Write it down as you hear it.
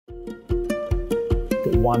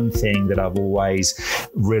one thing that I've always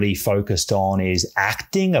really focused on is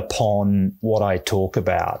acting upon what I talk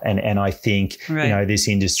about. And I think, this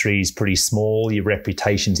industry is pretty small. Your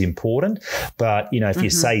reputation's important. But, if you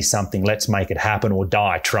say something, let's make it happen or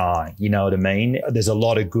die trying, you know what I mean? There's a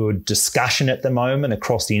lot of good discussion at the moment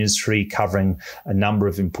across the industry covering a number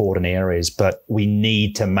of important areas, but we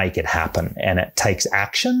need to make it happen. And it takes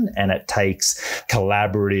action and it takes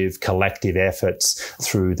collaborative, collective efforts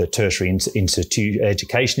through the tertiary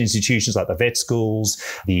education institutions like the vet schools,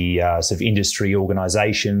 the sort of industry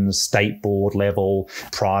organisations, state board level,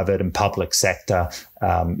 private and public sector,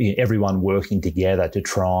 everyone working together to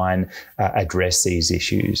try and address these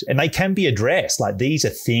issues. And they can be addressed. Like, these are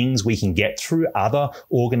things we can get through. Other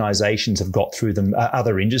organisations have got through them,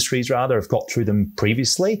 other industries rather have got through them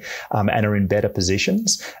previously, and are in better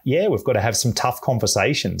positions. Yeah, we've got to have some tough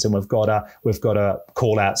conversations, and we've got to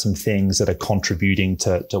call out some things that are contributing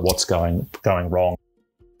to what's going wrong.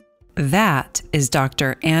 That is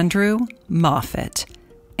Dr. Andrew Moffatt,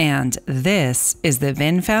 and this is the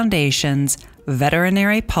VIN Foundation's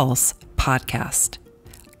Veterinary Pulse podcast.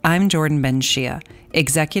 I'm Jordan Benshea,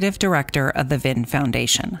 Executive Director of the VIN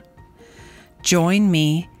Foundation. Join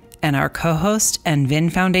me and our co-host and VIN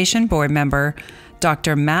Foundation board member,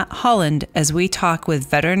 Dr. Matt Holland, as we talk with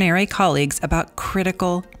veterinary colleagues about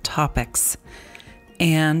critical topics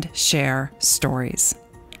and share stories.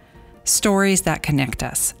 Stories that connect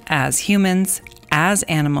us as humans, as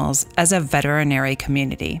animals, as a veterinary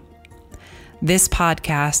community. This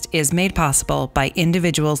podcast is made possible by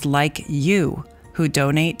individuals like you who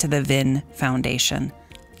donate to the VIN Foundation.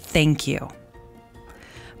 Thank you.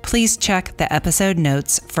 Please check the episode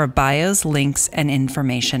notes for bios, links, and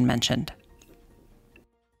information mentioned.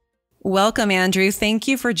 Welcome, Andrew. Thank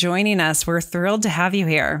you for joining us. We're thrilled to have you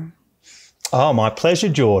here. Oh, my pleasure,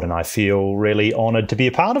 Jordan. I feel really honored to be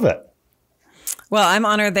a part of it. Well, I'm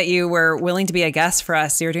honored that you were willing to be a guest for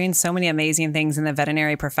us. You're doing so many amazing things in the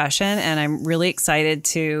veterinary profession, and I'm really excited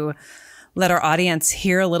to let our audience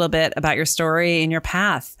hear a little bit about your story and your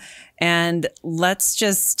path. And let's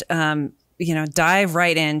just, dive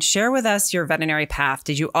right in. Share with us your veterinary path.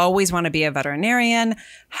 Did you always want to be a veterinarian?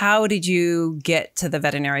 How did you get to the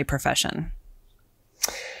veterinary profession?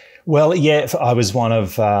 Well, yeah, I was one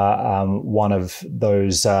of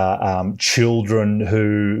those children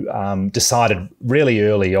who decided really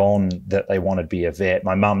early on that they wanted to be a vet.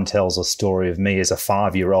 My mum tells a story of me as a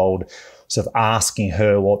 5-year-old sort of asking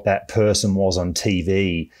her what that person was on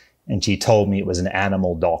TV, and she told me it was an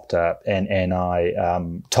animal doctor, and I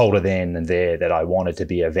told her then and there that I wanted to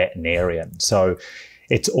be a veterinarian. So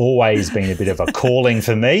it's always been a bit of a calling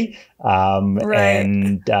for me.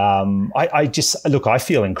 And I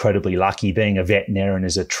feel incredibly lucky. Being a veterinarian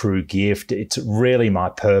is a true gift. It's really my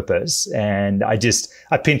purpose. And I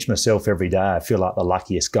pinch myself every day. I feel like the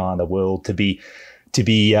luckiest guy in the world to be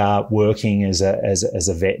working as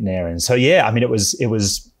a veterinarian. So yeah, I mean, it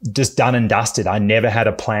was just done and dusted. I never had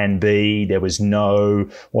a plan B. There was no,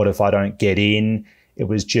 what if I don't get in? It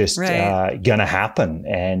was just going to happen.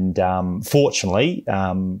 And fortunately,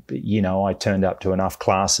 I turned up to enough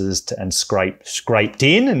classes and scraped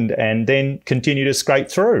in and then continue to scrape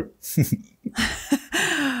through.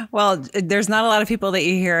 Well, there's not a lot of people that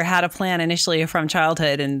you hear had a plan initially from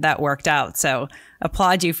childhood and that worked out. So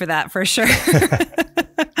applaud you for that for sure.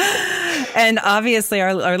 And obviously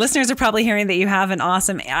our listeners are probably hearing that you have an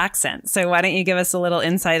awesome accent. So why don't you give us a little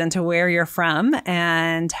insight into where you're from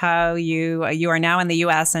and how you are now in the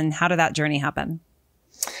US, and how did that journey happen?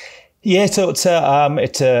 Yeah, so it's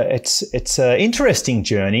an interesting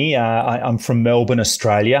journey. I'm from Melbourne,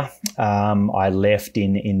 Australia. I left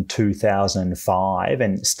in 2005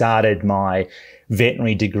 and started my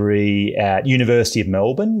veterinary degree at University of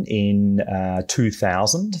Melbourne in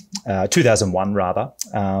 2001 rather.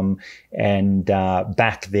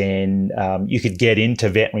 Back then, you could get into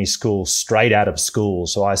veterinary school straight out of school.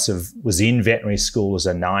 So I sort of was in veterinary school as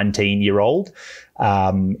a 19-year-old.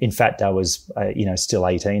 In fact, I was, still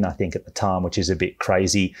 18, I think, at the time, which is a bit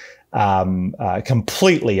crazy.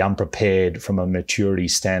 Completely unprepared from a maturity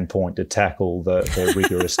standpoint to tackle the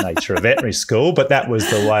rigorous nature of veterinary school, but that was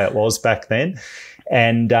the way it was back then.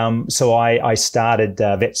 And so I started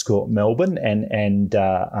vet school at Melbourne, and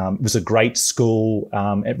it was a great school.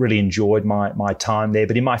 I really enjoyed my time there.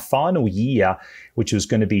 But in my final year, which was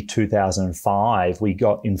going to be 2005, we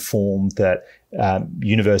got informed that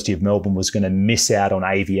University of Melbourne was going to miss out on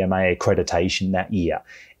AVMA accreditation that year.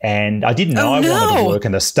 And I didn't know I wanted to work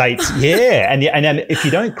in the States. Yeah. And if you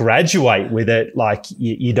don't graduate with it, like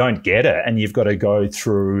you don't get it. And you've got to go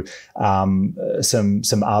through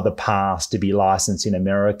some other paths to be licensed in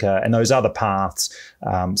America. And those other paths,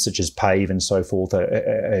 such as PAVE and so forth,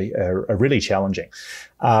 are really challenging.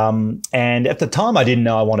 And at the time, I didn't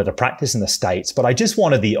know I wanted to practice in the States, but I just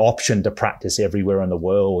wanted the option to practice everywhere in the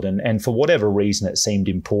world. And for whatever reason, it seemed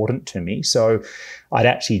important to me. So I'd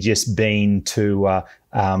actually just been to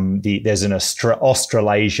there's an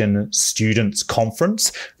Australasian students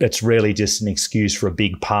conference that's really just an excuse for a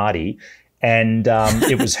big party. And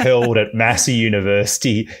it was held at Massey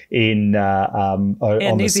University in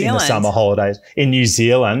the summer holidays in New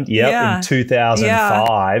Zealand. In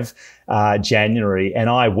 2005, January. And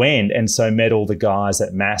I went and so met all the guys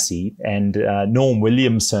at Massey. And Norm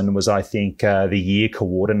Williamson was, I think, the year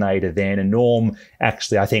coordinator then. And Norm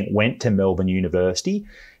actually, I think, went to Melbourne University.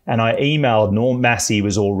 And I emailed Norm. Massey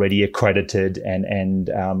was already accredited and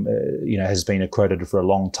has been accredited for a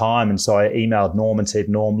long time. And so I emailed Norm and said,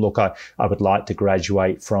 Norm, look, I would like to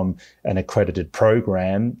graduate from an accredited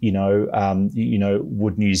program.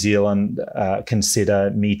 Would New Zealand consider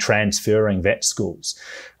me transferring vet schools?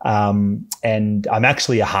 And I'm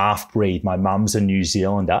actually a half-breed. My mum's a New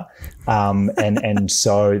Zealander. And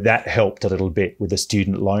so that helped a little bit with the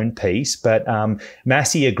student loan piece. But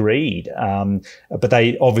Massey agreed. But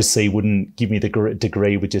they obviously wouldn't give me the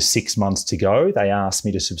degree with just 6 months to go. They asked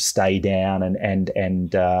me to sort of stay down and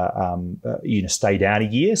stay down a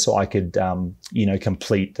year so I could,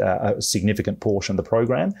 complete a significant portion of the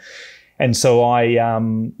program. And so I,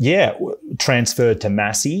 transferred to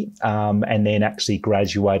Massey and then actually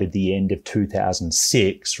graduated the end of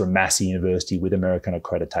 2006 from Massey University with American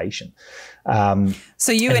accreditation.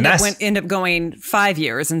 So you end up going 5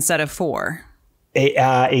 years instead of 4.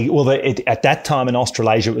 At that time in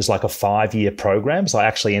Australasia, it was like a 5-year program. So I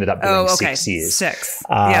actually ended up doing 6 years. 6.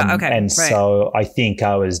 So I think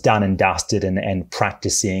I was done and dusted and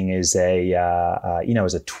practicing as a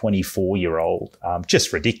 24-year-old.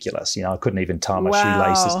 Just ridiculous. I couldn't even tie my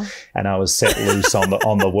shoelaces and I was set loose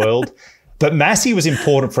on the world. But Massey was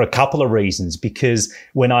important for a couple of reasons, because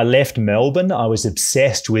when I left Melbourne, I was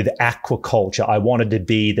obsessed with aquaculture. I wanted to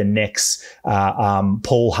be the next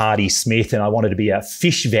Paul Hardy-Smith, and I wanted to be a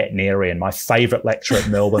fish veterinarian. My favourite lecturer at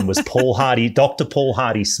Melbourne was Dr. Paul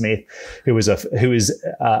Hardy-Smith, who was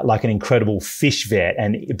like an incredible fish vet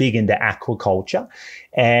and big into aquaculture.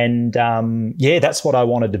 And that's what I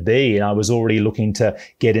wanted to be. And I was already looking to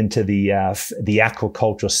get into the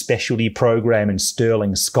aquaculture specialty program in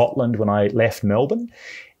Stirling, Scotland when I left Melbourne.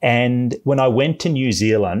 And when I went to New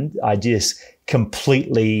Zealand, I just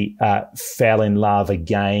completely fell in love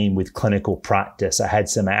again with clinical practice. I had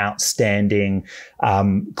some outstanding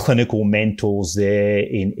clinical mentors there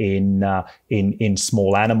in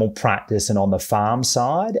small animal practice and on the farm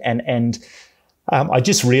side. And I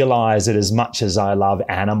just realized that as much as I love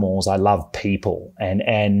animals, I love people.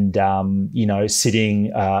 And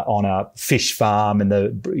sitting on a fish farm in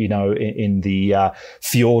the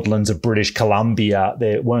Fiordlands of British Columbia,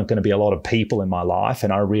 there weren't going to be a lot of people in my life.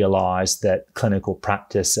 And I realized that clinical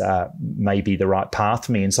practice may be the right path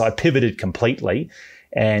for me. And so I pivoted completely.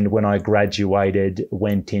 And when I graduated,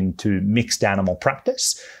 went into mixed animal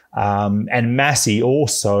practice. And Massey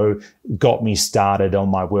also got me started on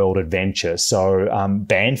my world adventure. So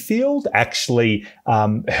Banfield actually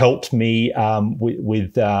helped me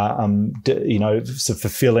with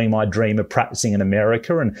fulfilling my dream of practicing in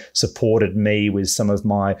America, and supported me with some of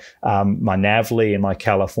my NAVLE and my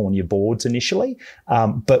California boards initially.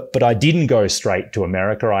 But I didn't go straight to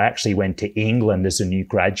America. I actually went to England as a new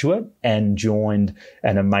graduate and joined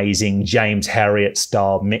an amazing James Harriet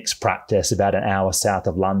style mixed practice about an hour south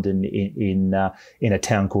of London in a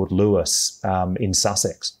town called Lewis in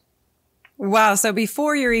Sussex. Wow. So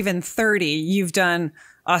before you're even 30, you've done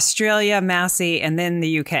Australia, Massey, and then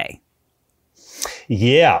the UK.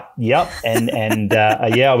 Yeah. Yep. And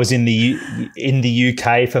I was in the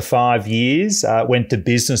UK for 5 years. Went to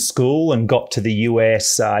business school and got to the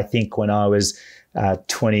US, I think when I was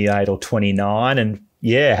 28 or 29, and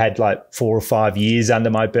had like 4 or 5 years under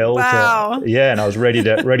my belt. Wow. And I was ready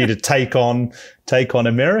to take on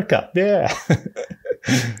America. Yeah.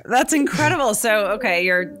 That's incredible. So, okay,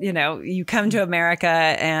 you come to America,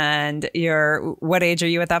 and what age are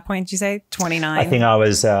you at that point? Did you say 29? I think I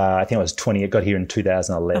was 20. I got here in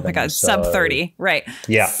 2011. Oh my God, sub 30. Right.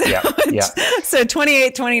 Yeah. So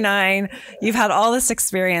 28, 29, you've had all this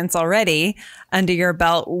experience already under your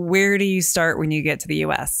belt. Where do you start when you get to the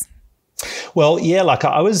US? Well, yeah, like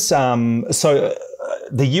I was, the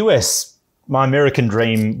US, my American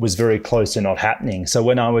dream was very close to not happening. So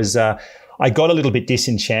when I got a little bit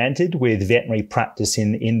disenchanted with veterinary practice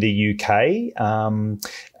in the UK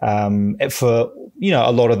for,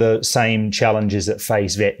 a lot of the same challenges that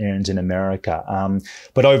face veterinarians in America.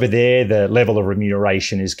 But over there, the level of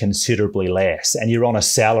remuneration is considerably less and you're on a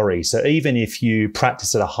salary. So even if you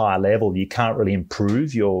practice at a higher level, you can't really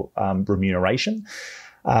improve your remuneration.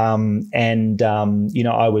 I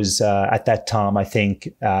was at that time, I think,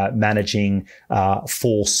 managing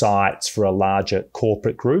 4 sites for a larger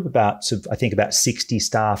corporate group, about 60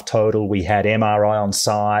 staff total. We had MRI on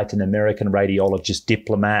site, an American radiologist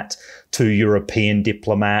diplomat, 2 European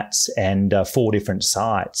diplomats, and 4 different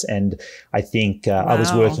sites. And I think wow. I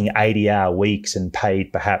was working 80-hour weeks and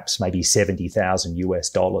paid perhaps maybe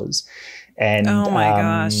 $70,000. And oh my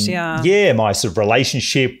gosh, yeah. Yeah, my sort of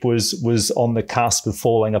relationship was on the cusp of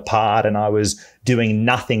falling apart, and I was doing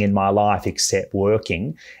nothing in my life except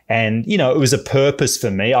working. And, it was a purpose for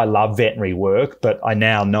me. I love veterinary work, but I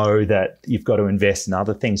now know that you've got to invest in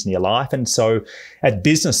other things in your life. And so at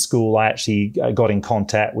business school, I actually got in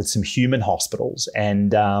contact with some human hospitals,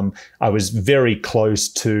 and I was very close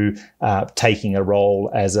to taking a role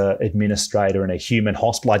as an administrator in a human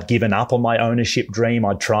hospital. I'd given up on my ownership dream.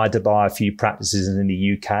 I'd tried to buy a few practices in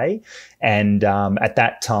the UK. And at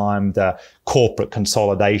that time, the corporate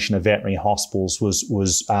consolidation of veterinary hospitals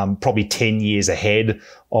was probably 10 years ahead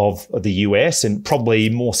of the US and probably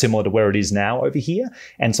more similar to where it is now over here.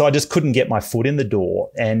 And so I just couldn't get my foot in the door.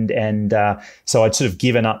 And so I'd sort of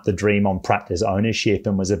given up the dream on practice ownership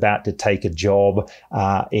and was about to take a job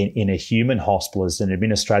in a human hospital as an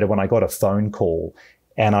administrator when I got a phone call.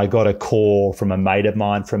 And I got a call from a mate of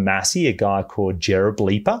mine from Massey, a guy called Jereb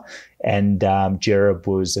Leeper. And Jereb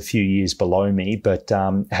was a few years below me, but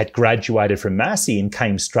had graduated from Massey and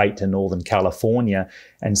came straight to Northern California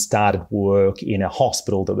and started work in a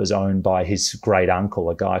hospital that was owned by his great uncle,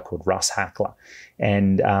 a guy called Russ Hackler.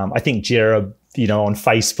 And I think Jereb, on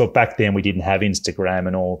Facebook, back then we didn't have Instagram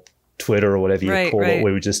and all Twitter or whatever you call it.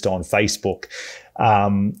 We were just on Facebook.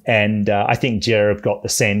 I think Jereb got the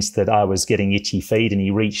sense that I was getting itchy feet, and he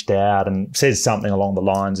reached out and said something along the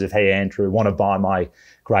lines of, "Hey, Andrew, want to buy my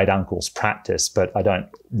great uncle's practice, but I don't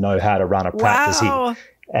know how to run a practice." Wow.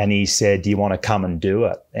 And he said, "Do you want to come and do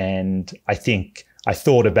it?" And I think I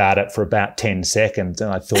thought about it for about 10 seconds,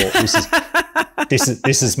 and I thought,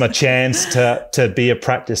 this is my chance to be a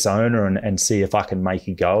practice owner and see if I can make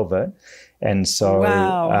a go of it. And so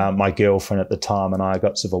wow. My girlfriend at the time and I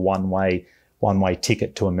got sort of a one-way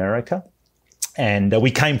ticket to America. And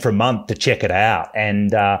we came for a month to check it out.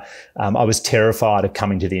 And I was terrified of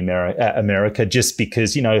coming to the America just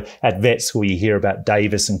because, at vet school you hear about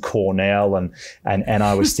Davis and Cornell. And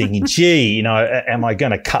I was thinking, gee, am I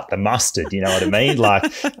going to cut the mustard? You know what I mean? Like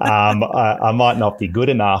I might not be good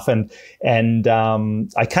enough. And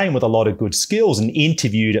I came with a lot of good skills and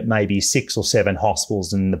interviewed at maybe 6 or 7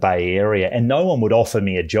 hospitals in the Bay Area, and no one would offer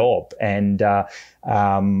me a job. And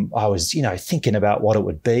I was, thinking about what it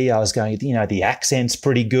would be. I was going, the accent's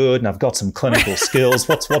pretty good and I've got some clinical skills.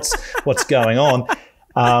 What's going on?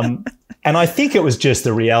 And I think it was just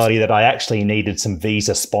the reality that I actually needed some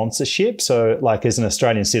visa sponsorship. So like as an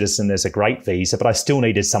Australian citizen, there's a great visa, but I still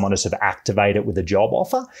needed someone to sort of activate it with a job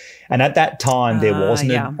offer. And at that time, there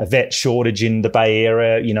wasn't a vet shortage in the Bay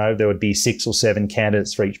Area. There would be 6 or 7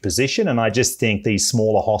 candidates for each position. And I just think these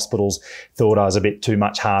smaller hospitals thought I was a bit too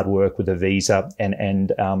much hard work with a visa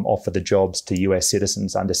and offer the jobs to US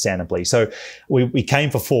citizens, understandably. So we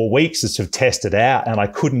came for 4 weeks to sort of test it out, and I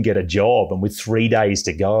couldn't get a job. And with 3 days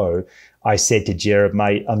to go, I said to Jereb,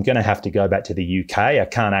 mate, I'm going to have to go back to the UK. I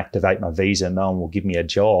can't activate my visa. No one will give me a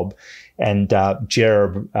job. And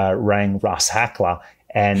Jereb rang Russ Hackler,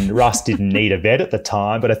 and Russ didn't need a vet at the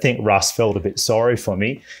time, but I think Russ felt a bit sorry for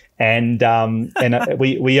me. And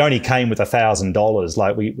we only came with $1,000.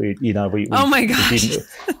 Like we oh my gosh.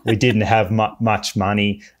 we didn't have much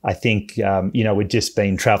money. I think we'd just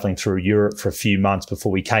been traveling through Europe for a few months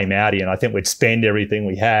before we came out here, and I think we'd spend everything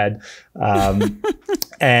we had.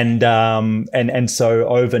 And so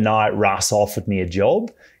overnight, Russ offered me a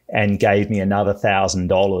job and gave me another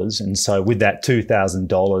 $1,000. And so with that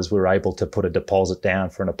 $2,000, we were able to put a deposit down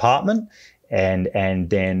for an apartment. And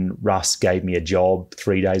then Russ gave me a job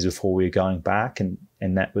 3 days before we were going back. And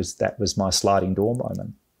that was my sliding door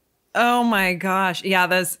moment. Oh my gosh.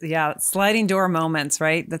 Yeah, sliding door moments,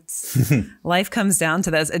 right? That's life comes down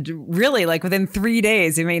to this. It really, like within 3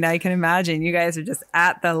 days, I mean, I can imagine you guys are just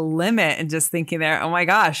at the limit and just thinking there, oh my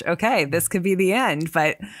gosh, okay, this could be the end.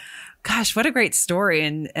 But Gosh, what a great story,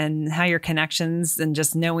 and how your connections and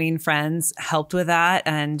just knowing friends helped with that,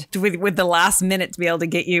 and with the last minute to be able to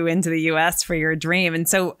get you into the US for your dream. And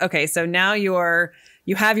so, okay, so now you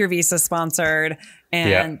have your visa sponsored,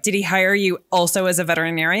 and did he hire you also as a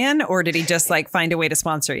veterinarian, or did he just like find a way to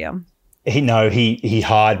sponsor you? He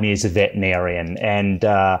hired me as a veterinarian, and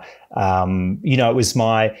it was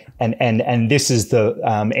and this is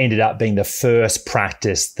the ended up being the first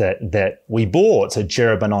practice that we bought. So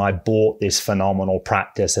Jereb and I bought this phenomenal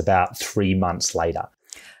practice about 3 months later.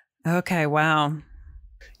 Okay, wow.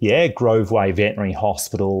 Yeah, Groveway Veterinary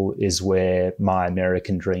Hospital is where my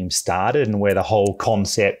American dream started, and where the whole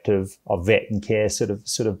concept of VetnCare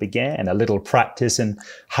sort of began. A little practice in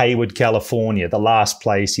Hayward, California, the last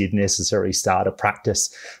place you'd necessarily start a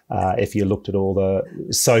practice if you looked at all the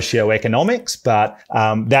socioeconomics. But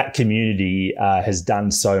that community has done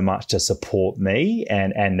so much to support me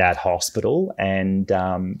and that hospital, and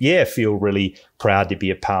feel really proud to be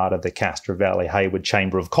a part of the Castro Valley Hayward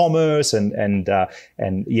Chamber of Commerce, and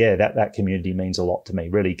that community means a lot to me.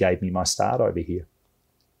 Really gave me my start over here.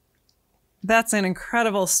 That's an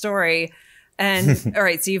incredible story. And all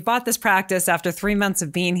right, so you've bought this practice after 3 months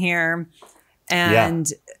of being here,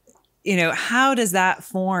 and how does that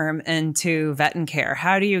form into VetnCare?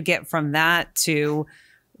 How do you get from that to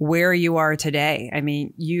where you are today? I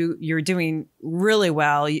mean, you're doing really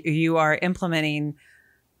well. You are implementing,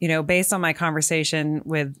 based on my conversation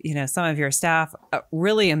with, some of your staff,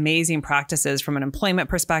 really amazing practices from an employment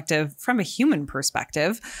perspective, from a human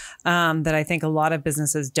perspective, that I think a lot of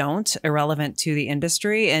businesses don't, irrelevant to the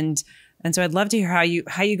industry. And so I'd love to hear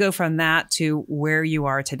how you go from that to where you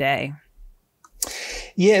are today.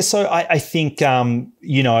 Yeah, so I think,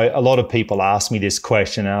 a lot of people ask me this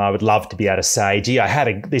question, and I would love to be able to say, gee, I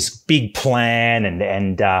had this big plan,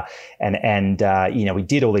 and we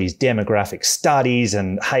did all these demographic studies,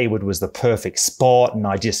 and Hayward was the perfect spot, and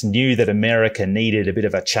I just knew that America needed a bit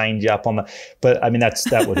of a change up but I mean,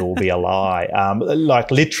 that would all be a lie.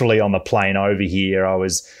 Like literally on the plane over here, I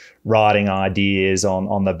was writing ideas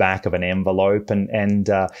on the back of an envelope. And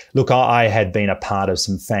look, I had been a part of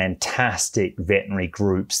some fantastic veterinary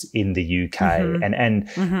groups in the UK, and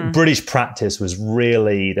British practice was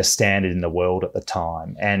really the standard in the world at the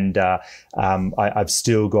time. And I've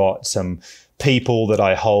still got some people that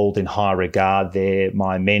I hold in high regard there.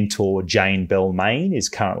 My mentor, Jane Belmain, is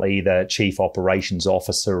currently the Chief Operations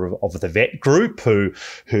Officer of the Vet Group, who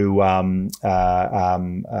run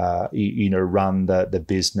the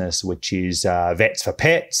business, which is Vets for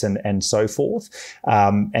Pets and so forth.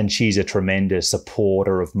 And she's a tremendous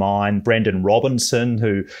supporter of mine. Brendan Robinson,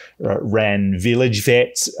 who ran Village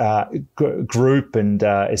Vets Group and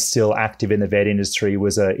is still active in the vet industry,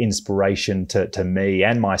 was an inspiration to me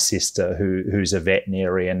and my sister, who's a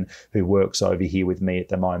veterinarian who works over here with me at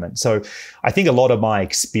the moment. So I think a lot of my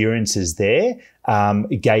experiences there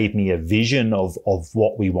gave me a vision of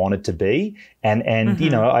what we wanted to be. And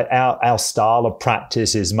our style of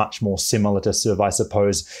practice is much more similar to sort of, I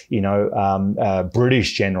suppose,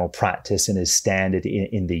 British general practice and is standard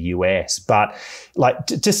in the US. But like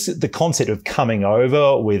just the concept of coming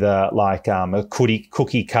over with a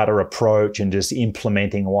cookie cutter approach and just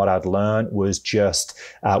implementing what I'd learned was just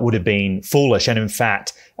would have been foolish. And in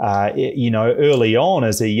fact, early on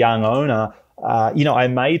as a young owner, I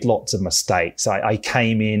made lots of mistakes. I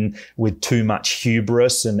came in with too much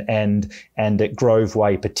hubris and at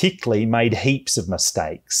Groveway particularly made heaps of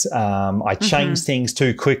mistakes. I changed things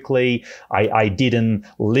too quickly. I didn't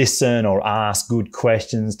listen or ask good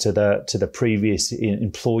questions to the previous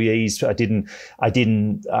employees.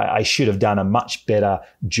 I should have done a much better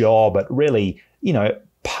job at really,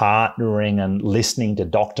 partnering and listening to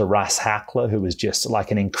Dr. Russ Hackler, who was just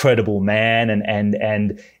like an incredible man,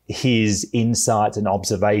 and his insights and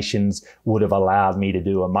observations would have allowed me to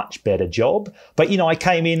do a much better job. But, I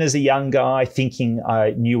came in as a young guy thinking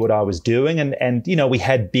I knew what I was doing, and we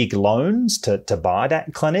had big loans to buy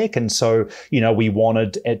that clinic. And so, we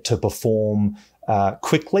wanted it to perform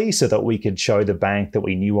quickly so that we could show the bank that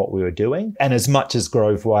we knew what we were doing. And as much as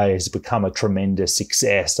Groveway has become a tremendous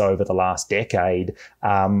success over the last decade,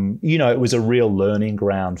 it was a real learning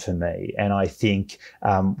ground for me. And I think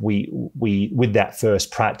we with that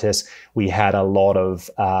first practice, we had a lot of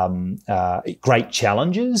great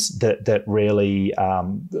challenges that really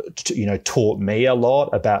taught me a lot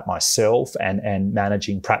about myself and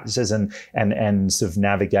managing practices and sort of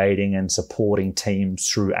navigating and supporting teams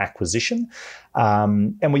through acquisition.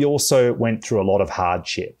 And we also went through a lot of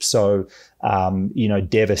hardship. So,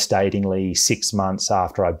 devastatingly, 6 months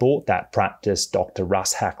after I bought that practice, Dr.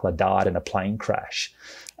 Russ Hackler died in a plane crash.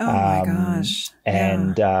 Oh my gosh.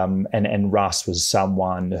 And Russ was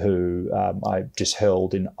someone who I just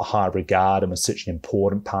held in high regard and was such an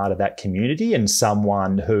important part of that community, and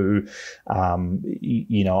someone who,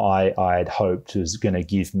 I had hoped was going to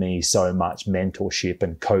give me so much mentorship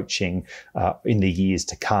and coaching in the years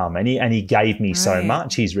to come. And he gave me so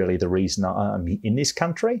much. He's really the reason I'm in this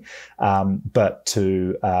country. But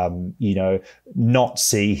to, not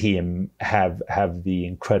see him have the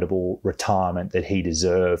incredible retirement that he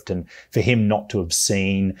deserved, and for him not to have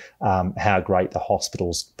seen how great the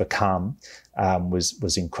hospital's become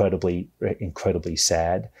was incredibly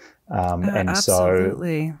sad.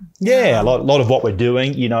 Absolutely. A lot of what we're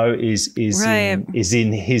doing, is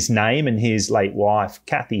in his name. And his late wife,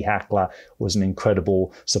 Kathy Hackler, was an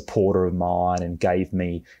incredible supporter of mine and gave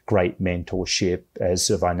me great mentorship as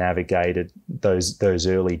sort of I navigated those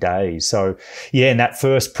early days. So, in that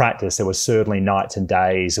first practice, there were certainly nights and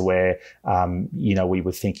days where, we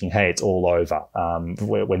were thinking, hey, it's all over.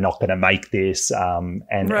 We're not going to make this. I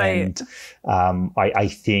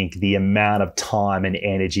think the amount of time and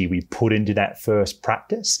energy we put into that first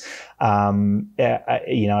practice, and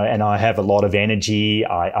I have a lot of energy.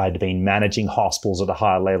 I'd been managing hospitals at a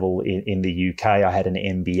high level in the UK. I had an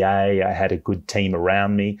MBA. I had a good team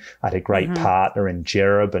around me. I had a great partner in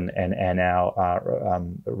Jereb and our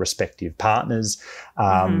respective partners.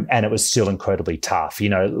 And it was still incredibly tough,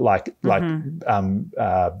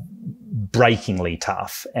 breakingly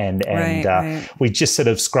tough. And we just sort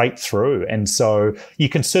of scraped through. And so you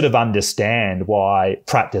can sort of understand why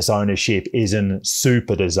practice ownership isn't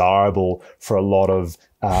super desirable for a lot of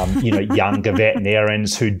younger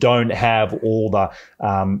veterinarians who don't have all the,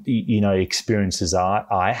 experiences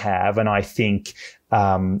I have. And I think,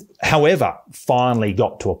 however, finally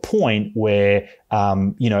got to a point where,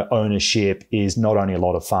 ownership is not only a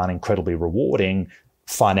lot of fun, incredibly rewarding,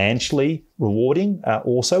 financially rewarding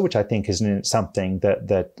also, which I think is something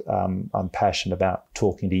that I'm passionate about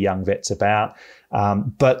talking to young vets about.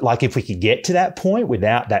 But like if we could get to that point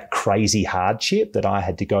without that crazy hardship that I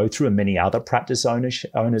had to go through and many other practice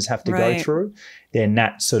owners have to go through, then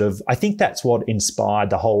that sort of, I think that's what inspired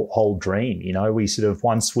the whole dream. We sort of,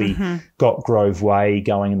 once we got Grove Way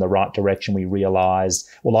going in the right direction, I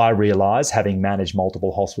realized, having managed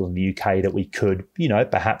multiple hospitals in the UK, that we could,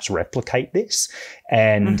 perhaps replicate this.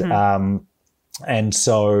 And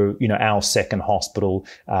so, our second hospital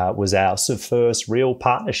was our first real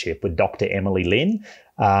partnership with Dr. Emily Lynn.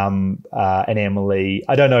 And Emily,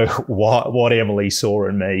 I don't know what Emily saw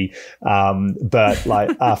in me, but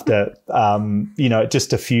like after,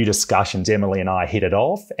 just a few discussions, Emily and I hit it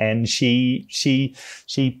off, and she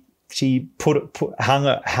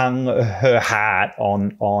hung her hat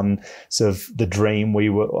on sort of the dream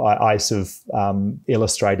I sort of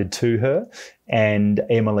illustrated to her. And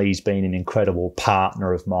Emily's been an incredible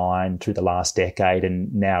partner of mine through the last decade,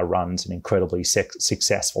 and now runs an incredibly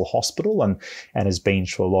successful hospital and has been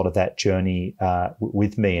through a lot of that journey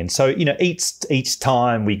with me. And so, each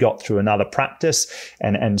time we got through another practice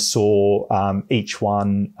and saw each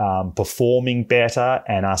one performing better,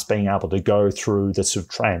 and us being able to go through the sort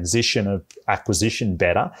of transition of acquisition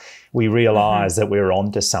better, we realized that we were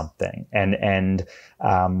onto something. And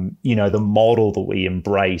the model that we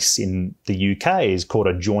embrace in the UK is called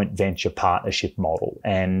a joint venture partnership model.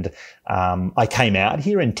 And I came out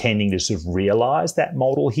here intending to sort of realize that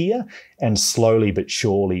model here. And slowly but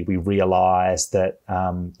surely, we realized that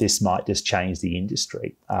this might just change the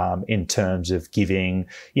industry in terms of giving,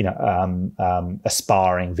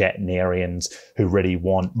 aspiring veterinarians who really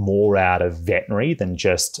want more out of veterinary than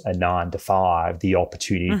just a 9 to 5, the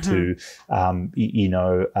opportunity to,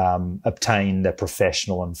 obtain the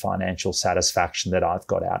professional and financial satisfaction that I've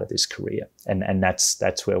got out of this career. And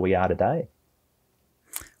that's where we are today.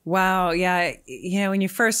 Wow. Yeah. When you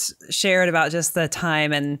first shared about just the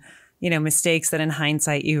time and, mistakes that in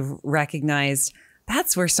hindsight you've recognized,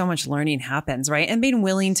 that's where so much learning happens, right? And being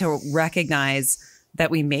willing to recognize that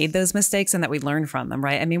we made those mistakes and that we learn from them,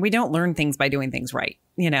 right? I mean, we don't learn things by doing things right,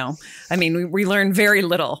 we learn very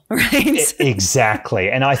little, right? Exactly.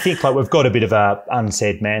 And I think we've got a bit of a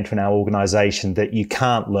unsaid mantra in our organization that you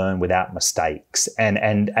can't learn without mistakes. And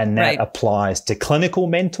that applies to clinical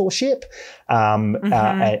mentorship, and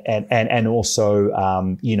also,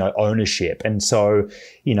 ownership. And so,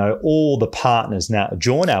 all the partners now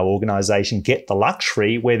join our organization get the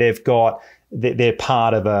luxury where they're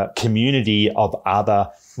part of a community of other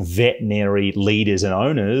veterinary leaders and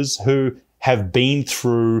owners who have been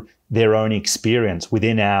through their own experience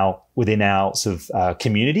within our sort of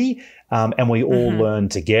community, and we all learn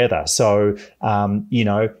together. So,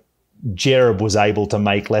 Jereb was able to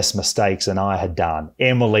make less mistakes than I had done.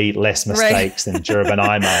 Emily, less mistakes than Jereb and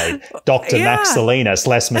I made. Dr. Max Salinas,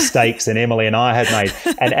 less mistakes than Emily and I had made.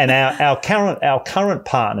 And our current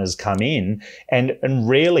partners come in and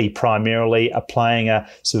really primarily are playing a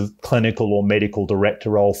sort of clinical or medical director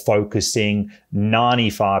role, focusing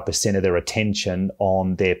 95% of their attention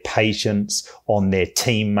on their patients, on their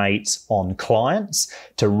teammates, on clients,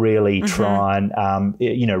 to really try and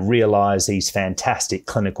realize these fantastic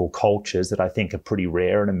clinical cultures that I think are pretty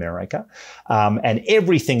rare in America. And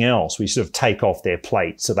everything else we sort of take off their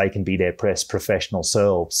plate so they can be their professional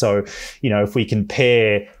selves. So, if we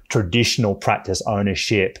compare traditional practice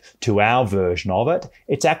ownership to our version of it,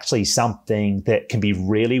 it's actually something that can be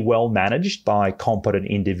really well managed by competent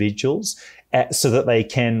individuals so that they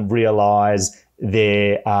can realize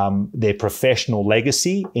their professional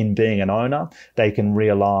legacy in being an owner. They can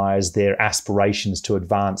realize their aspirations to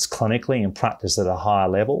advance clinically and practice at a higher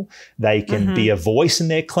level. They can be a voice in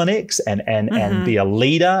their clinics and be a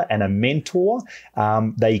leader and a mentor.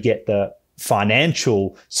 They get the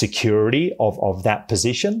financial security of that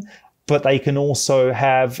position. But they can also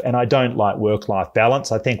have, and I don't like work-life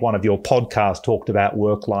balance. I think one of your podcasts talked about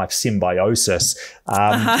work-life symbiosis.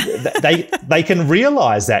 They can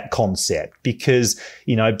realize that concept because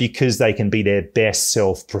they can be their best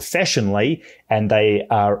self professionally, and they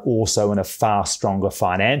are also in a far stronger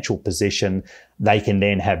financial position. They can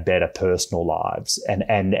then have better personal lives, and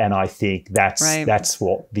I think that's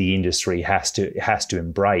what the industry has to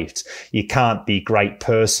embrace. You can't be great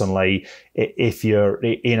personally if you're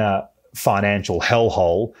in a financial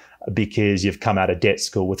hellhole because you've come out of debt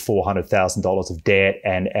school with $400,000 of debt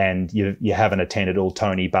and you haven't attended all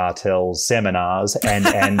Tony Bartel's seminars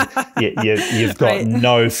and you've got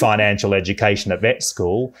no financial education at vet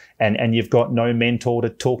school and you've got no mentor to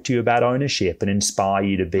talk to you about ownership and inspire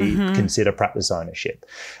you to consider practice ownership.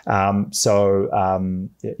 I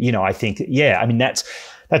think,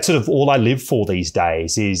 that's sort of all I live for these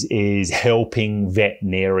days is helping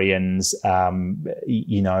veterinarians,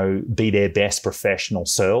 be their best professional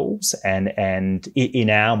selves. And in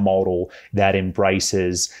our model that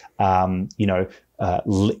embraces,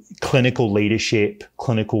 clinical leadership,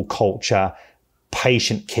 clinical culture,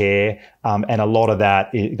 patient care, and a lot of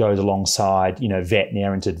that it goes alongside,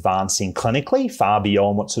 veterinarians advancing clinically far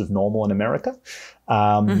beyond what's sort of normal in America.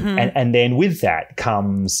 And then with that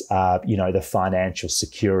comes, the financial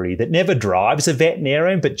security that never drives a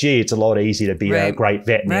veterinarian, but gee, it's a lot easier to be a great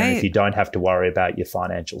veterinarian if you don't have to worry about your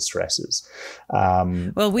financial stresses.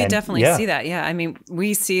 Well, we definitely see that. Yeah. I mean,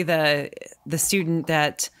 we see the student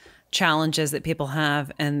that challenges that people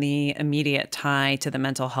have and the immediate tie to the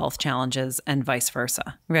mental health challenges and vice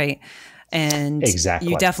versa. Right. And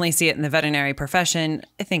you definitely see it in the veterinary profession.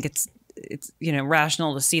 I think it's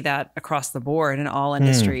rational to see that across the board in all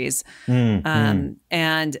industries. And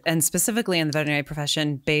specifically in the veterinary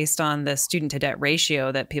profession based on the student to debt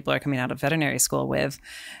ratio that people are coming out of veterinary school with.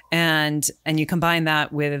 And you combine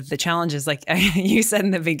that with the challenges, like you said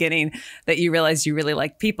in the beginning, that you realize you really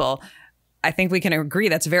like people. I think we can agree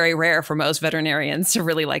that's very rare for most veterinarians to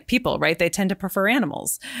really like people, right? They tend to prefer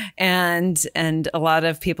animals. And a lot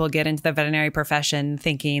of people get into the veterinary profession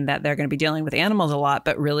thinking that they're going to be dealing with animals a lot,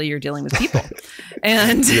 but really you're dealing with people.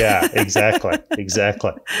 And yeah, exactly.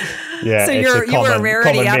 Yeah. So you were a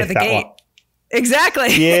rarity out of the gate.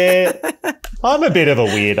 Exactly. Yeah. I'm a bit of a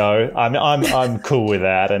weirdo. I'm cool with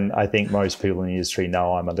that. And I think most people in the industry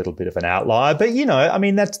know I'm a little bit of an outlier, but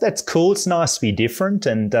that's cool. It's nice to be different.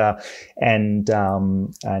 I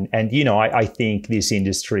think this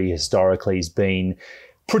industry historically has been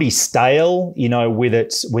pretty stale, with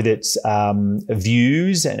its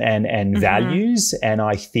views and values. And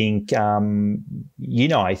I think,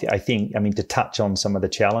 I think, to touch on some of the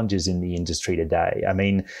challenges in the industry today,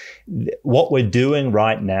 what we're doing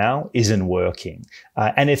right now isn't working.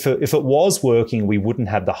 And if it was working, we wouldn't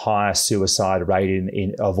have the highest suicide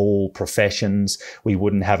rate of all professions. We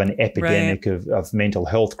wouldn't have an epidemic of mental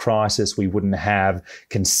health crisis. We wouldn't have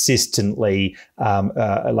consistently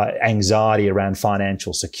anxiety around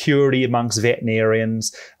financial security amongst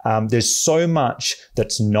veterinarians. There's so much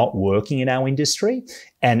that's not working in our industry.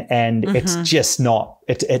 And it's just not,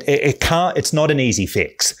 it's not an easy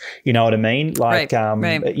fix. You know what I mean? Like,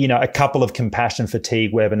 a couple of compassion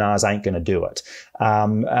fatigue webinars ain't going to do it. The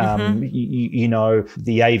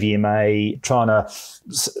AVMA trying to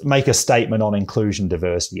make a statement on inclusion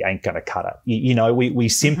diversity ain't going to cut it. We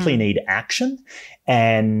simply need action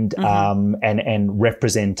and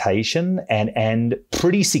representation and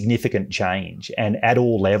pretty significant change and at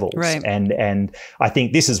all levels. Right. And I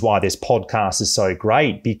think this is why this podcast is so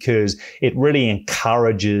great, because it really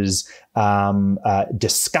encourages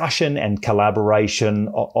discussion and collaboration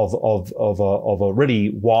of a really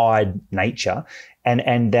wide nature,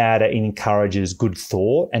 and that it encourages good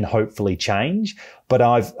thought and hopefully change. But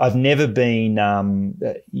I've never been,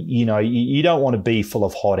 you don't want to be full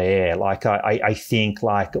of hot air. Like I think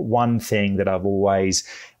like one thing that I've always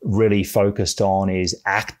really focused on is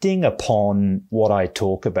acting upon what I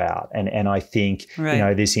talk about. And I think,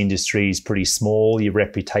 this industry is pretty small. Your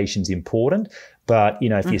reputation's important. But,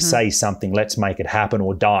 if you say something, let's make it happen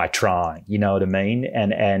or die trying, you know what I mean?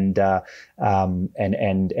 And I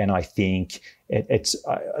think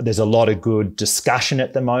there's a lot of good discussion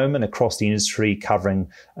at the moment across the industry covering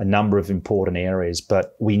a number of important areas,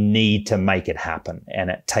 but we need to make it happen. And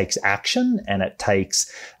it takes action, and it takes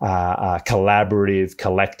collaborative,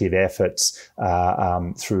 collective efforts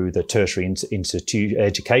through the tertiary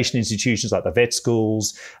education institutions like the vet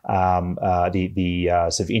schools, the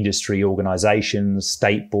sort of industry organisations,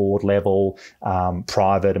 state board level,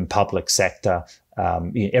 private and public sector.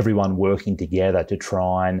 Everyone working together to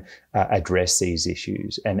try and address these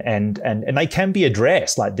issues, and they can be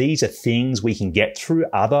addressed. Like, these are things we can get through.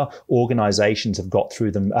 Other organisations have got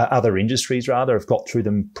through them. Other industries rather have got through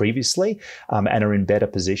them previously, and are in better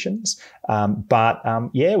positions. But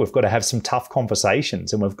we've got to have some tough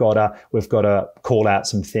conversations, and we've got to call out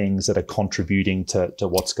some things that are contributing to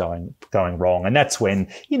what's going wrong. And that's when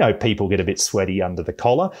people get a bit sweaty under the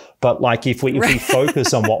collar. But like if we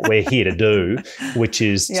focus on what we're here to do, which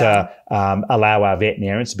is to allow our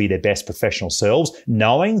veterinarians to be their best professional selves,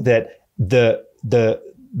 knowing that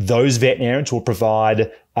those veterinarians will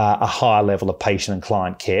provide a higher level of patient and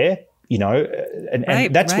client care.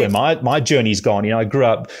 And that's where my journey's gone. I grew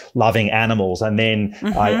up loving animals, and then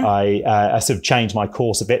I sort of changed my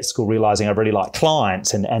course at vet school, realizing I really like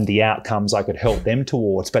clients and the outcomes I could help them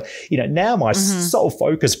towards. But, now my sole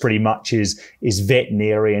focus pretty much is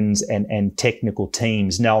veterinarians and technical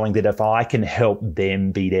teams, knowing that if I can help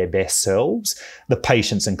them be their best selves, the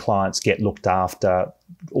patients and clients get looked after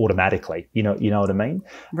automatically. You know what I mean?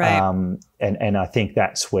 Right. And I think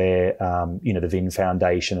that's where, the Vin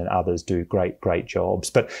Foundation and others do great jobs.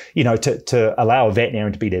 But, to allow a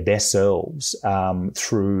veterinarian to be their best selves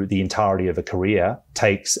through the entirety of a career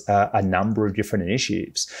takes a number of different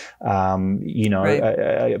initiatives.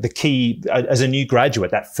 The key, as a new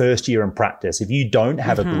graduate, that first year in practice, if you don't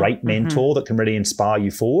have a great mentor that can really inspire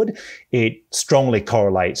you forward, it strongly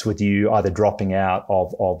correlates with you either dropping out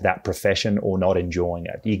of that profession or not enjoying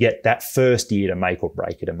it. You get that first year to make or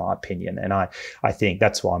break it, in my opinion. And I think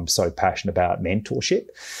that's why I'm so passionate about mentorship.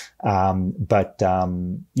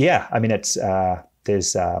 It's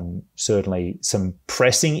there's certainly some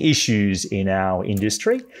pressing issues in our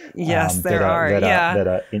industry. Yes, there are. That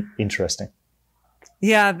are interesting.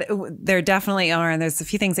 Yeah, there definitely are. And there's a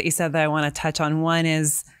few things that you said that I want to touch on. One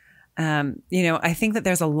is, I think that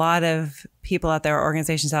there's a lot of people out there,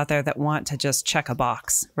 organizations out there that want to just check a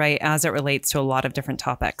box, right, as it relates to a lot of different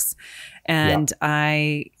topics. And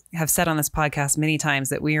I have said on this podcast many times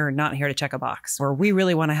that we are not here to check a box, where we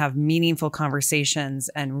really want to have meaningful conversations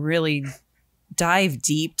and really dive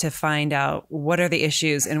deep to find out what are the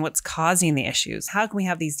issues and what's causing the issues. How can we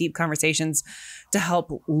have these deep conversations to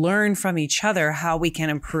help learn from each other how we can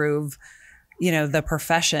improve, the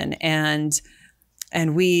profession.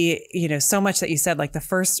 And we, so much that you said, like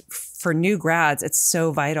for new grads, it's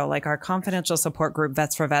so vital. Like our confidential support group,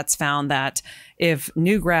 Vets for Vets, found that if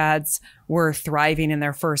new grads were thriving in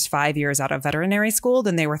their first 5 years out of veterinary school,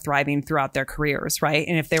 then they were thriving throughout their careers, right?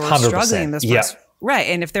 And if they were 100%. struggling this first, right.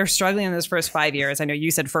 And if they're struggling in those first 5 years, I know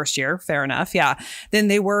you said first year, fair enough. Yeah. Then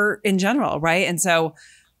they were in general. Right. And so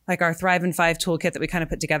like our Thrive in 5 toolkit that we kind of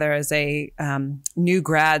put together as a new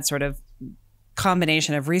grad sort of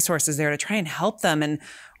combination of resources there to try and help them. And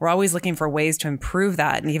we're always looking for ways to improve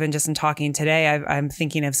that. And even just in talking today, I'm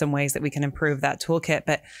thinking of some ways that we can improve that toolkit.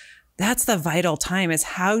 But that's the vital time, is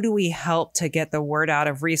how do we help to get the word out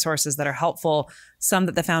of resources that are helpful, some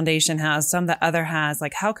that the foundation has, some that other has.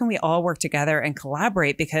 Like, how can we all work together and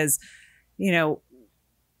collaborate? Because,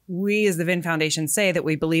 we as the Vin Foundation say that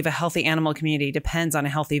we believe a healthy animal community depends on a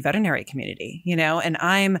healthy veterinary community, and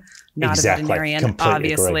I'm not a veterinarian, completely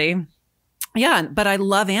obviously. Agree. Yeah, but I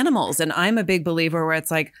love animals, and I'm a big believer where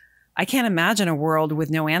it's like, I can't imagine a world with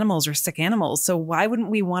no animals or sick animals. So why wouldn't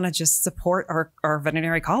we want to just support our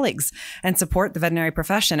veterinary colleagues and support the veterinary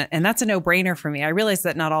profession? And that's a no-brainer for me. I realize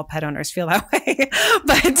that not all pet owners feel that way,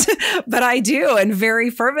 but I do, and very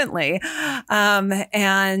fervently.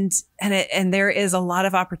 And there is a lot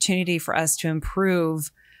of opportunity for us to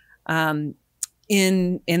improve in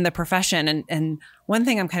the profession. And One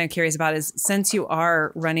thing I'm kind of curious about is, since you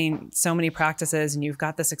are running so many practices and you've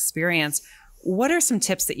got this experience, what are some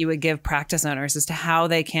tips that you would give practice owners as to how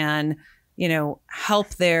they can, help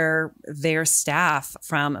their staff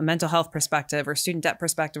from a mental health perspective or student debt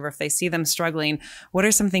perspective, or if they see them struggling? What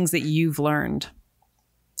are some things that you've learned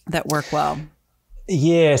that work well?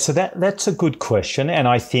 Yeah, so that's a good question. And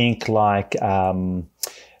I think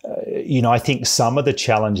I think some of the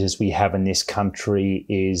challenges we have in this country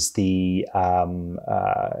is the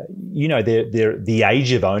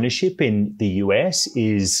age of ownership in the US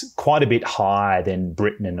is quite a bit higher than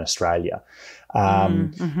Britain and Australia.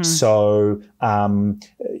 So, and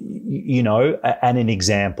an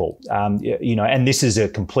example, and this is a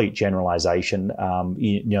complete generalization.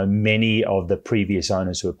 Many of the previous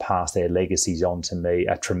owners who have passed their legacies on to me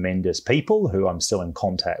are tremendous people who I'm still in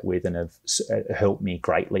contact with and have helped me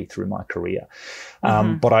greatly through my career.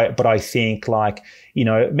 But I think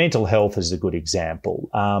mental health is a good example.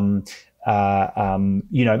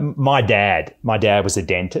 My dad was a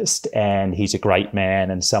dentist, and he's a great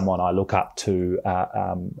man and someone I look up to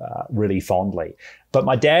really fondly. But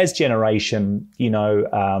my dad's generation,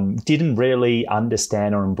 didn't really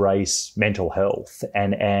understand or embrace mental health,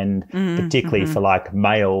 and particularly for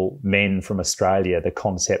male men from Australia, the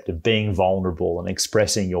concept of being vulnerable and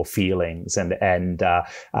expressing your feelings and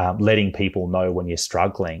letting people know when you're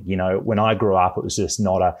struggling. When I grew up, it was just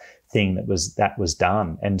not a thing that was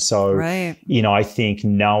done. And so, right. I think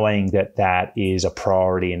knowing that is a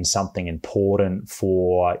priority and something important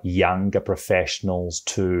for younger professionals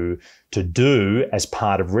to do as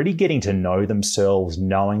part of really getting to know themselves,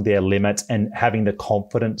 knowing their limits, and having the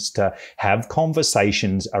confidence to have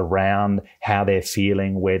conversations around how they're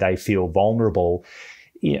feeling, where they feel vulnerable.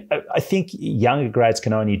 I think younger grads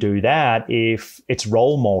can only do that if it's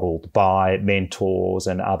role modeled by mentors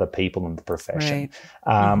and other people in the profession.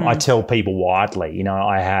 Right. I tell people widely,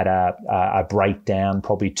 I had a breakdown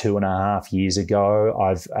probably 2.5 years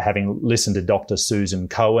ago. Having listened to Dr. Susan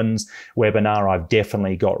Cohen's webinar, I've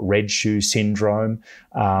definitely got red shoe syndrome,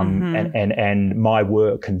 and my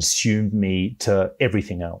work consumed me to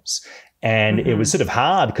everything else. And it was sort of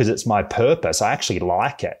hard because it's my purpose. I actually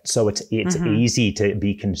like it. So it's easy to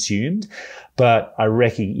be consumed. But I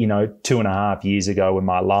reckon, 2.5 years ago in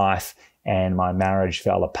my life and my marriage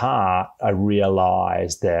fell apart, I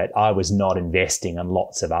realized that I was not investing in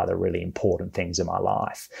lots of other really important things in my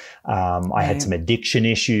life. I had some addiction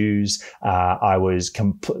issues. I was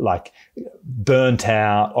burnt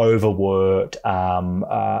out, overworked,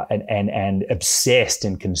 and obsessed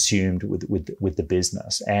and consumed with the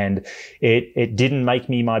business. And it didn't make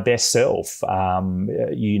me my best self. I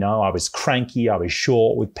was cranky. I was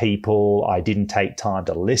short with people. I didn't take time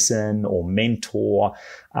to listen or mentor.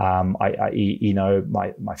 My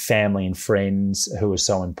family and friends who were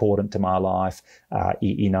so important to my life, I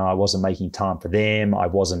wasn't making time for them.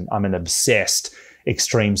 I'm an obsessed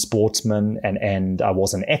extreme sportsman, and I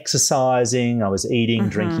wasn't exercising. I was eating,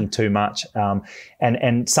 drinking too much.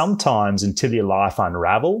 And sometimes until your life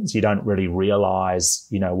unravels, you don't really realize,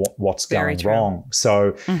 what's going wrong.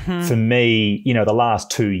 So for me, the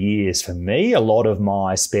last 2 years for me, a lot of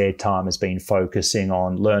my spare time has been focusing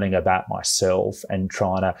on learning about myself and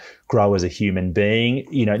trying to grow as a human being,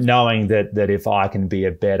 knowing that if I can be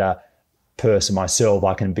a better person myself,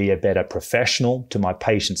 I can be a better professional to my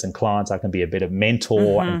patients and clients. I can be a better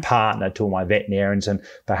mentor and partner to my veterinarians, and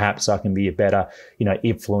perhaps I can be a better,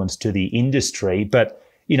 influence to the industry. But,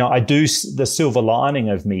 the silver lining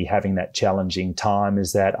of me having that challenging time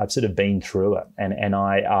is that I've sort of been through it, and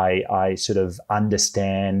I sort of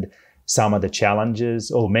understand some of the challenges,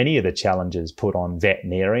 or many of the challenges put on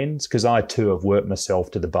veterinarians, because I too have worked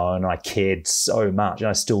myself to the bone. I cared so much, and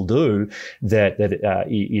I still do, that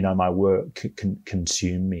my work can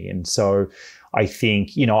consume me. And so I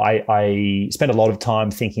think, I spend a lot of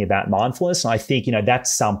time thinking about mindfulness, and I think,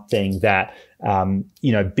 that's something that,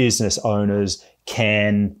 business owners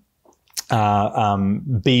can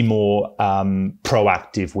be more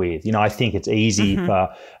proactive with. I think it's easy for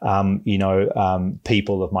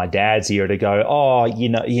people of my dad's era to go,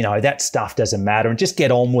 that stuff doesn't matter, and just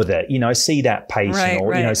get on with it. See that patient,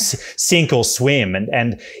 or sink or swim. And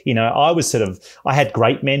I had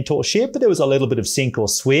great mentorship, but there was a little bit of sink or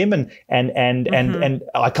swim, and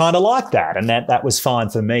I kind of liked that, and that was fine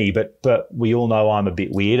for me. But we all know I'm a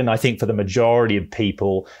bit weird, and I think for the majority of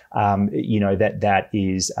people, that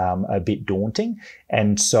is a bit daunting.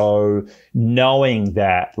 And so knowing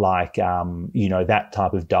that, that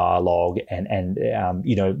type of dialogue and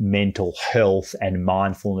mental health and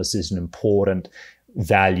mindfulness is an important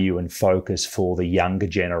value and focus for the younger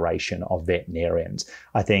generation of veterinarians.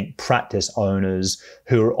 I think practice owners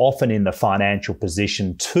who are often in the financial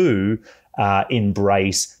position to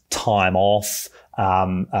embrace time off,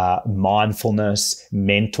 mindfulness,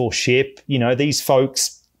 mentorship. You know, these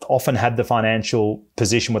folks often have the financial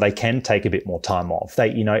position where they can take a bit more time off.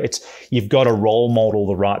 You've got to role model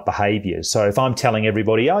the right behaviors. So if I'm telling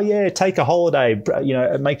everybody, oh yeah, take a holiday,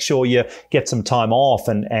 make sure you get some time off,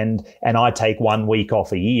 and I take 1 week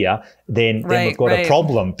off a year, then we've got a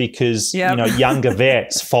problem, because younger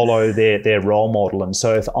vets follow their role model. And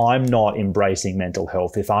so if I'm not embracing mental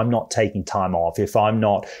health, if I'm not taking time off, if I'm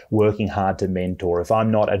not working hard to mentor, if I'm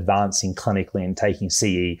not advancing clinically and taking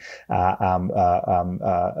CE,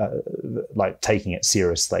 like taking it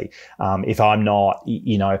seriously, if I'm not,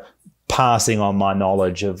 passing on my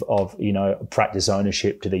knowledge of practice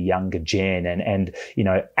ownership to the younger gen, and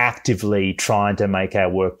actively trying to make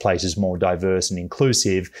our workplaces more diverse and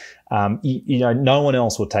inclusive, no one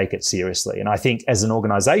else will take it seriously. And I think as an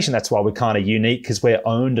organization, that's why we're kind of unique, because we're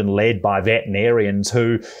owned and led by veterinarians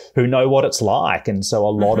who know what it's like. And so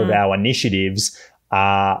a lot of our initiatives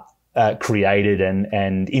are created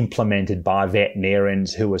and implemented by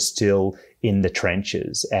veterinarians who are still in the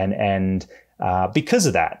trenches. And because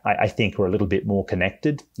of that, I think we're a little bit more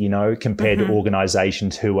connected, compared to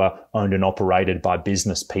organizations who are owned and operated by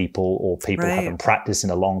business people or people who haven't practiced in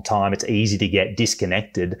a long time. It's easy to get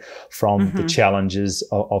disconnected from the challenges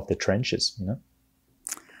of the trenches,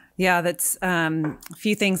 Yeah, that's a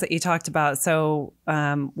few things that you talked about. So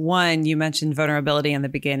one, you mentioned vulnerability in the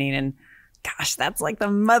beginning, and gosh, that's like the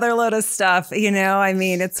motherload of stuff, I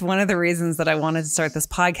mean, it's one of the reasons that I wanted to start this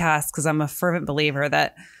podcast, because I'm a fervent believer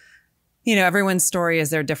that, everyone's story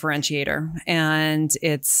is their differentiator, and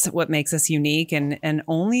it's what makes us unique. And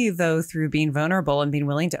only though through being vulnerable and being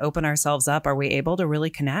willing to open ourselves up are we able to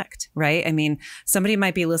really connect, right? I mean, somebody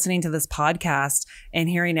might be listening to this podcast and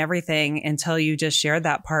hearing everything until you just shared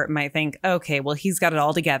that part, might think, okay, well, he's got it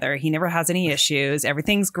all together. He never has any issues.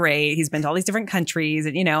 Everything's great. He's been to all these different countries,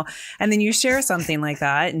 and, and then you share something like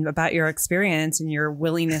that and about your experience and your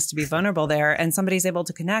willingness to be vulnerable there. And somebody's able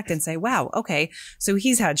to connect and say, wow, okay, so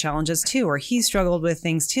he's had challenges too, or he struggled with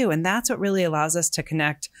things too. And that's what really allows us to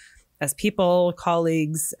connect as people,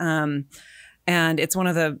 colleagues. And it's one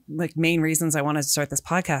of the main reasons I wanted to start this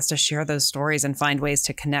podcast, to share those stories and find ways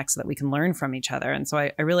to connect so that we can learn from each other. And so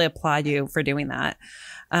I really applaud you for doing that.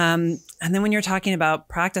 And then when you're talking about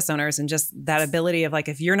practice owners and just that ability of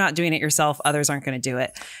if you're not doing it yourself, others aren't going to do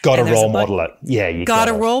it. Got to role model it. Yeah, you got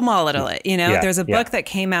to role model it. There's a book that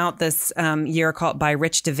came out this year by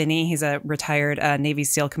Rich Deviney. He's a retired Navy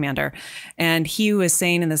SEAL commander, and he was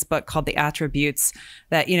saying in this book called The Attributes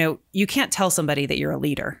that you can't tell somebody that you're a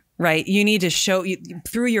leader. Right. You need to show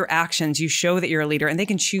through your actions, you show that you're a leader, and they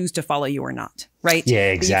can choose to follow you or not. Right.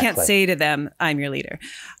 Yeah, exactly. But you can't say to them, I'm your leader.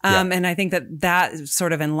 And I think that's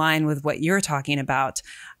sort of in line with what you're talking about,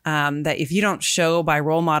 that if you don't show by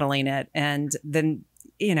role modeling it, and then,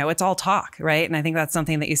 it's all talk. Right. And I think that's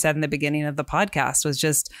something that you said in the beginning of the podcast, was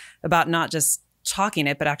just about not just talking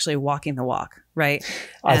it, but actually walking the walk. Right.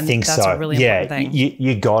 I think that's so. A really important thing.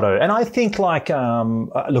 You got to. And I think look,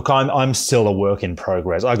 I'm still a work in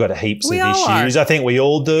progress. I got heaps of issues. I think we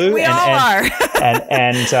all do. We all are.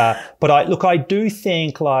 But I do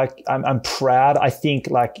think I'm proud. I think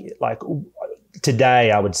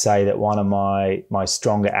today I would say that one of my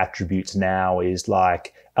stronger attributes now is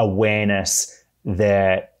awareness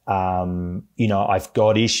that, I've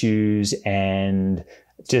got issues, and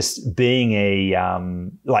just being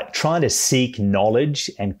trying to seek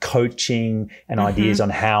knowledge and coaching and ideas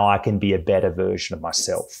on how I can be a better version of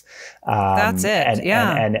myself. That's it.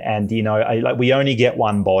 And we only get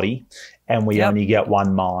one body, and we only get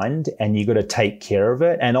one mind, and you got to take care of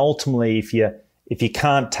it. And ultimately, if you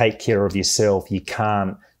can't take care of yourself, you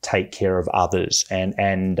can't take care of others.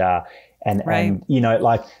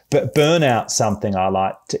 But burnout's something I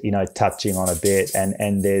like to, touching on a bit.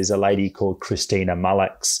 And there's a lady called Christina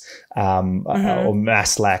Mullix, or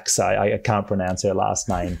Maslax. I can't pronounce her last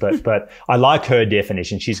name, but I like her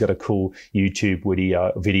definition. She's got a cool YouTube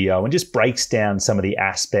video and just breaks down some of the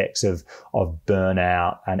aspects of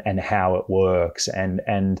burnout and how it works.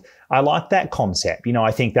 And I like that concept.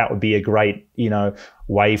 I think that would be a great,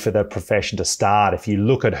 way for the profession to start. If you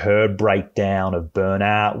look at her breakdown of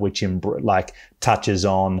burnout, which touches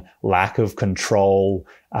on lack of control,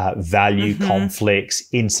 value conflicts,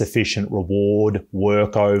 insufficient reward,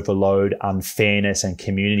 work overload, unfairness, and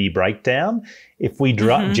community breakdown. If we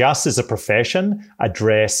just as a profession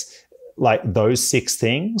address those 6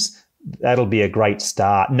 things, that'll be a great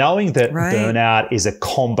start. Knowing that burnout is a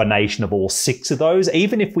combination of all 6 of those,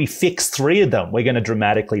 even if we fix 3 of them, we're going to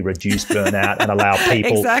dramatically reduce burnout and allow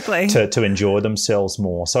people to enjoy themselves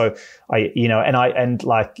more. So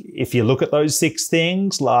if you look at those 6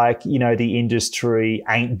 things, the industry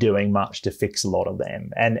ain't doing much to fix a lot of them.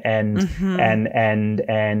 And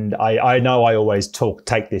I know I always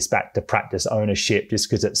take this back to practice ownership, just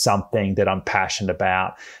because it's something that I'm passionate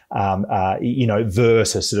about,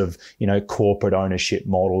 versus sort of, corporate ownership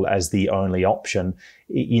model as the only option.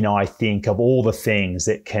 I think of all the things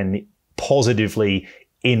that can positively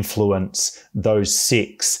influence those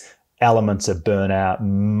 6 elements of burnout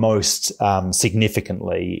most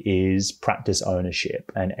significantly is practice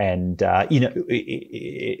ownership, and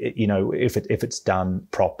if it's done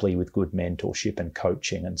properly with good mentorship and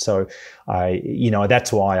coaching. And so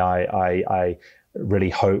that's why I really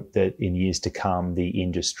hope that in years to come, the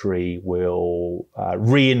industry will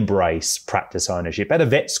re-embrace practice ownership at a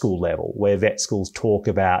vet school level, where vet schools talk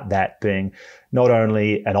about that being not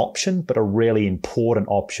only an option, but a really important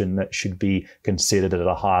option that should be considered at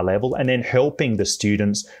a high level, and then helping the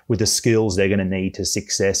students with the skills they're going to need to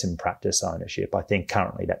success in practice ownership. I think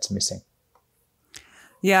currently that's missing.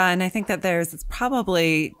 Yeah, and I think that it's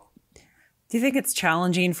probably... Do you think it's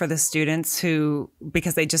challenging for the students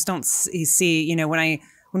because they just don't see, when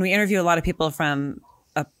we interview a lot of people on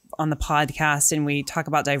the podcast and we talk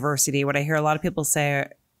about diversity, what I hear a lot of people say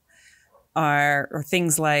are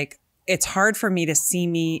things like, it's hard for me to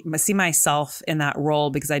see myself in that role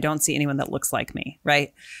because I don't see anyone that looks like me,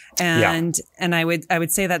 right? And I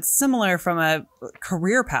would say that's similar from a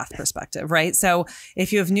career path perspective, right? So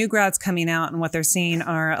if you have new grads coming out and what they're seeing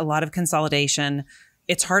are a lot of consolidation,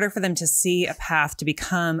 it's harder for them to see a path to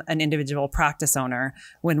become an individual practice owner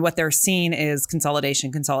when what they're seeing is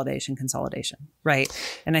consolidation,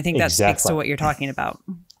 right? And I think that speaks to what you're talking about.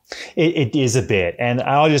 It is a bit. And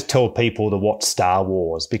I just tell people to watch Star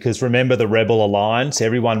Wars, because remember the Rebel Alliance,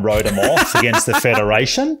 everyone wrote them off against the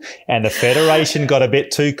Federation, and the Federation got a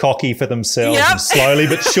bit too cocky for themselves. Yep. And slowly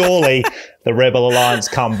but surely the Rebel Alliance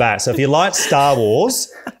come back. So if you like Star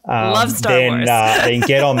Wars, then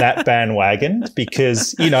get on that bandwagon,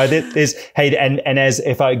 because, there's,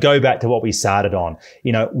 if I go back to what we started on,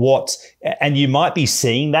 and you might be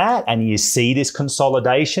seeing that and you see this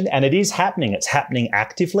consolidation, and it is happening. It's happening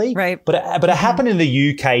actively. Right. But it happened in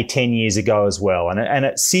the UK 10 years ago as well. And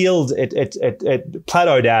it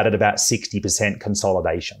plateaued out at about 60%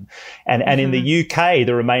 consolidation. And in the UK,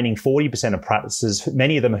 the remaining 40% of practices,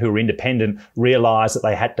 many of them who are independent, realized that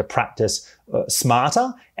they had to practice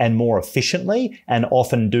smarter and more efficiently, and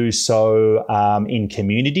often do so in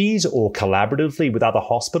communities or collaboratively with other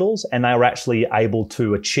hospitals. And they were actually able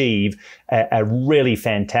to achieve a really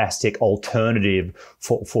fantastic alternative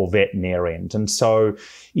for veterinarians. And so,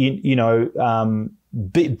 be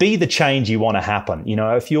the change you want to happen.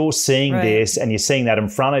 If you're seeing this and you're seeing that in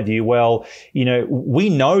front of you, well, we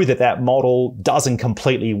know that model doesn't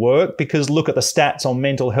completely work, because look at the stats on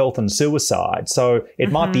mental health and suicide. So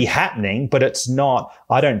it might be happening, but it's not.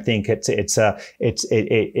 I don't think it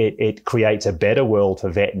creates a better world for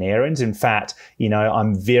veterinarians. In fact,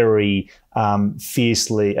 I'm very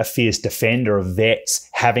fierce defender of vets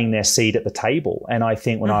having their seat at the table. And I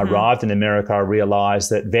think when I arrived in America, I realized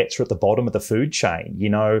that vets are at the bottom of the food chain.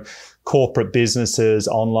 Corporate businesses,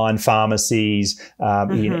 online pharmacies,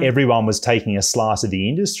 everyone was taking a slice of the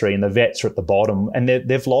industry, and the vets are at the bottom, and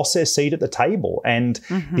they've lost their seat at the table. And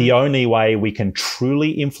the only way we can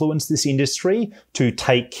truly influence this industry to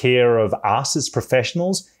take care of us as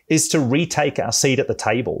professionals is to retake our seat at the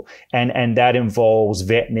table. And that involves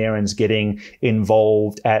veterinarians getting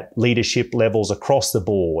involved at leadership levels across the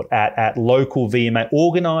board, at local VMA,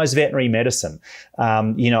 organised veterinary medicine.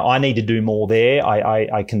 I need to do more there.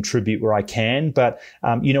 I contribute where I can, but,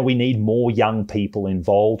 we need more young people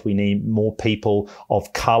involved. We need more people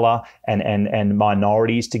of colour and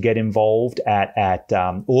minorities to get involved at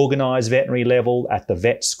organised veterinary level, at the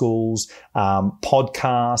vet schools,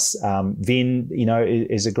 podcasts. Vin,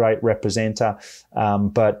 is a great representer.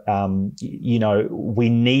 But we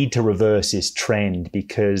need to reverse this trend,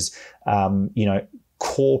 because,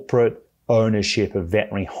 corporate ownership of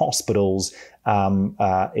veterinary hospitals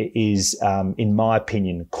is, in my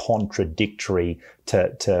opinion, contradictory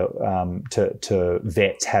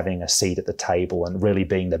vets having a seat at the table and really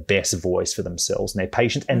being the best voice for themselves and their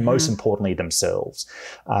patients, and most importantly themselves.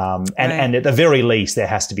 And at the very least, there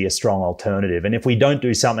has to be a strong alternative. And if we don't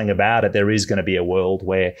do something about it, there is going to be a world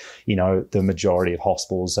where, the majority of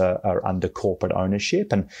hospitals are under corporate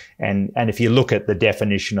ownership. And if you look at the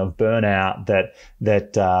definition of burnout that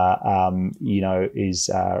is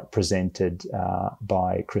presented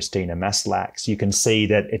by Christina Maslach, you can see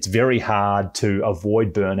that it's very hard to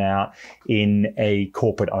avoid burnout in a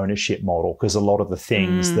corporate ownership model, because a lot of the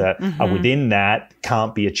things that are within that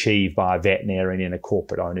can't be achieved by a veterinarian in a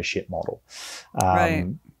corporate ownership model.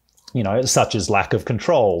 Such as lack of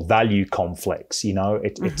control, value conflicts.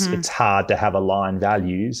 It's hard to have aligned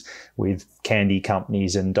values with candy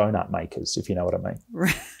companies and donut makers, if you know what I mean.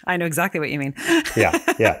 I know exactly what you mean. Yeah.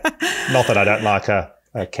 Not that I don't like a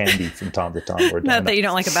candy from time to time, or a donut. Not that you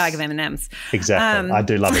don't like a bag of M&Ms. Exactly. I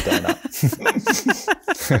do love a donut.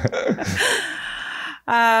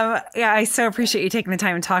 I so appreciate you taking the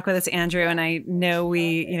time to talk with us, Andrew. And I know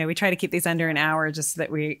we try to keep these under an hour just so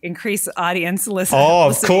that we increase audience listening. Oh,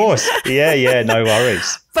 of course. Yeah. No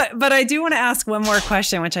worries. But I do want to ask one more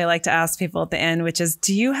question, which I like to ask people at the end, which is,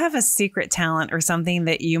 do you have a secret talent or something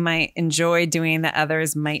that you might enjoy doing that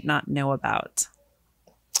others might not know about?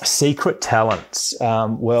 Secret talents.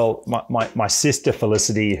 Well, my sister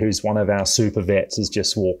Felicity, who's one of our super vets, has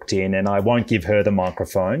just walked in, and I won't give her the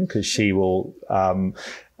microphone because she will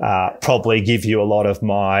probably give you a lot of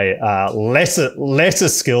my lesser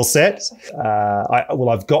skill sets.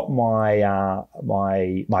 I've got my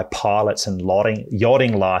pilots and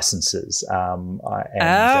yachting licenses.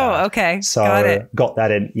 Okay. So got that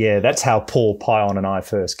in. Yeah, that's how Paul Pion and I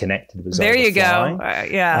first connected. Was there you go.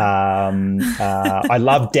 I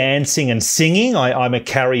love dancing and singing. I'm a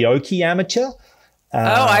karaoke amateur.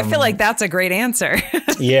 I feel like that's a great answer.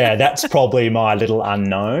 Yeah, that's probably my little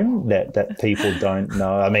unknown that people don't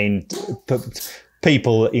know. I mean,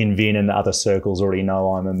 people in Vin and other circles already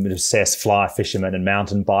know I'm an obsessed fly fisherman and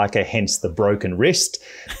mountain biker, hence the broken wrist.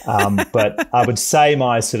 But I would say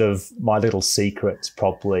my little secret's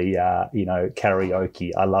probably,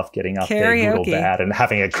 karaoke. I love getting up there, good or bad, and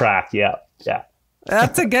having a crack. Yeah.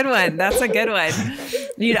 That's a good one.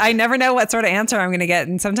 I never know what sort of answer I'm going to get.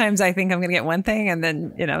 And sometimes I think I'm going to get one thing, and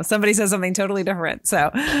then, somebody says something totally different.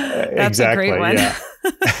 So that's exactly, a great one. Yeah.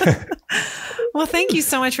 Well, thank you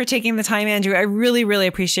so much for taking the time, Andrew. I really, really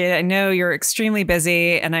appreciate it. I know you're extremely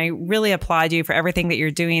busy, and I really applaud you for everything that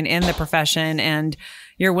you're doing in the profession and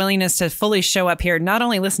your willingness to fully show up here, not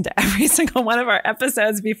only listen to every single one of our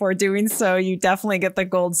episodes before doing so. You definitely get the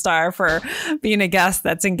gold star for being a guest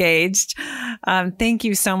that's engaged. Thank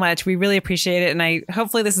you so much. We really appreciate it. And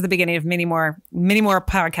hopefully this is the beginning of many more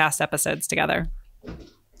podcast episodes together.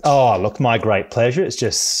 Oh, look, my great pleasure. It's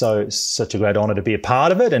just such a great honor to be a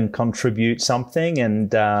part of it and contribute something,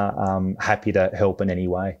 and I'm happy to help in any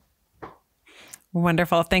way.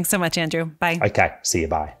 Wonderful. Thanks so much, Andrew. Bye. Okay. See you.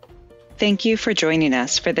 Bye. Thank you for joining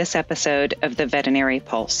us for this episode of the Veterinary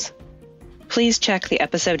Pulse. Please check the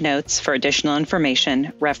episode notes for additional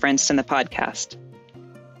information referenced in the podcast.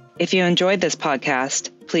 If you enjoyed this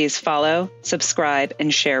podcast, please follow, subscribe,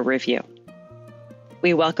 and share a review.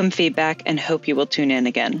 We welcome feedback and hope you will tune in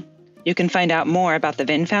again. You can find out more about the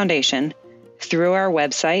VIN Foundation through our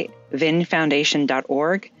website,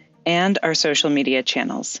 vinfoundation.org, and our social media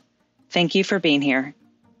channels. Thank you for being here.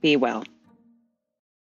 Be well.